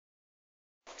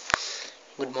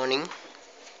Good morning.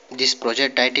 This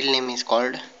project title name is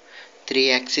called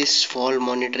 3-axis fall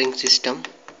monitoring system.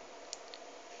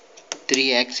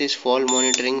 3-axis fall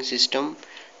monitoring system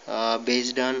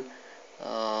based on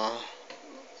uh,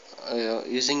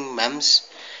 using MEMS.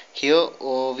 Here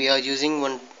we are using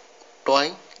one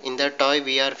toy. In that toy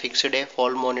we are fixed a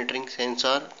fall monitoring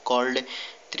sensor called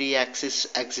 3-axis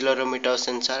accelerometer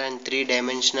sensor, and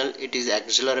 3-dimensional it is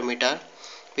accelerometer,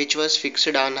 which was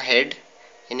fixed on head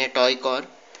in a toy car.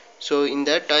 So in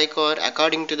that toy car,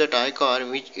 according to the toy car,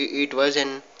 which it was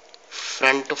an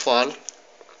front fall,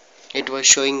 it was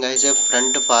showing as a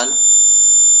front fall.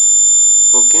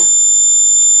 Okay,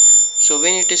 so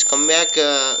when it is come back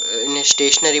in a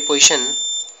stationary position,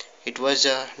 it was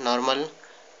normal.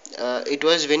 It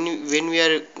was when we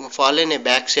are fallen a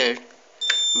backside,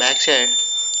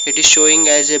 it is showing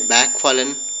as a back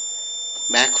fallen.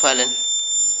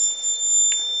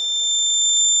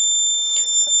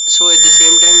 So at the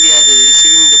same time we are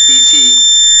receiving the PC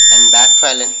and back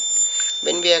fallen.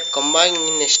 When we are combining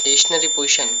in a stationary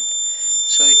position,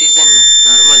 so it is a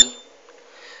normal,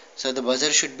 so the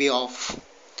buzzer should be off.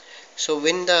 So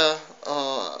when the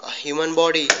human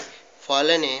body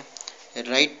fallen a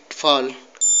right fall,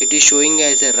 it is showing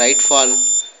as a right fall.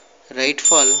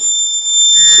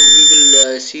 So we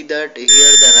will see that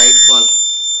here the right fall.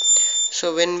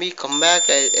 So when we come back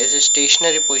as a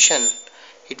stationary position,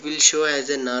 it will show as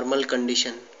a normal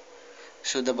condition,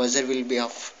 so the buzzer will be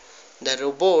off. The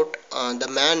robot, the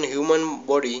man human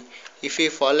body, if he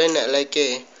fallen like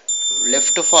a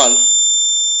left fall,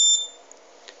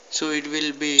 so it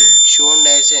will be shown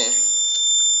as a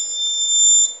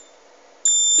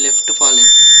left fallen.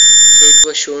 So it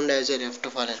was shown as a left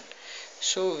fallen.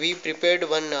 So we prepared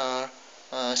one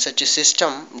such a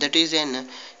system, that is an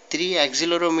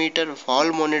 3-accelerometer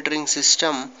fall monitoring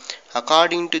system.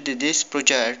 According to this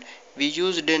project, we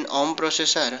used an ARM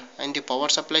processor and the power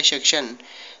supply section.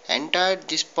 Entire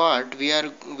this part we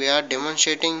are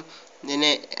demonstrating in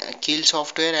a kill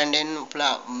software, and then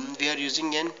we are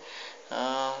using an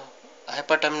uh,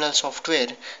 hyperterminal software.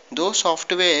 Those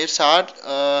softwares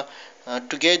are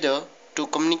together to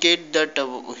communicate that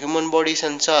human body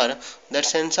sensor. That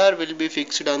sensor will be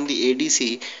fixed on the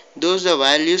ADC. Those the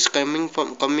values coming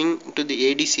to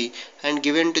the ADC and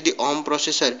given to the ARM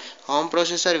processor. ARM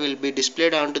processor will be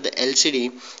displayed onto the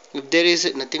LCD. If there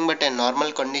is nothing but a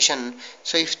normal condition,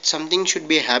 so if something should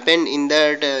be happen in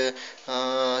that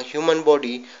human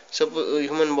body,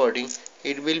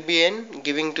 it will be an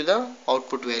giving to the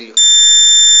output value.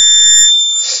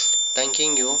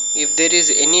 Thanking you. If there is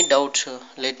any doubts,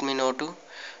 let me know to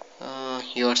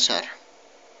your sir.